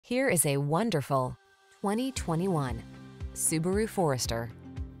Here is a wonderful 2021 Subaru Forester.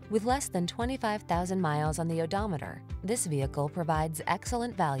 With less than 25,000 miles on the odometer, this vehicle provides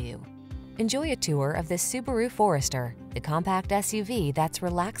excellent value. Enjoy a tour of this Subaru Forester, the compact SUV that's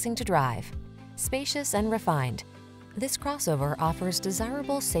relaxing to drive. Spacious and refined, this crossover offers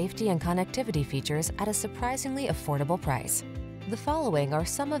desirable safety and connectivity features at a surprisingly affordable price. The following are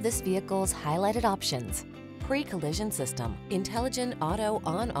some of this vehicle's highlighted options: pre-collision system, intelligent auto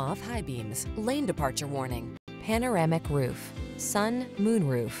on-off high beams, lane departure warning, panoramic roof, sun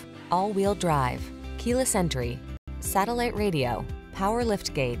moonroof, all-wheel drive, keyless entry, satellite radio, power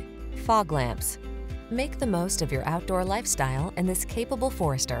liftgate, fog lamps. Make the most of your outdoor lifestyle in this capable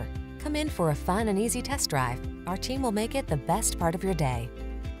Forester. Come in for a fun and easy test drive. Our team will make it the best part of your day.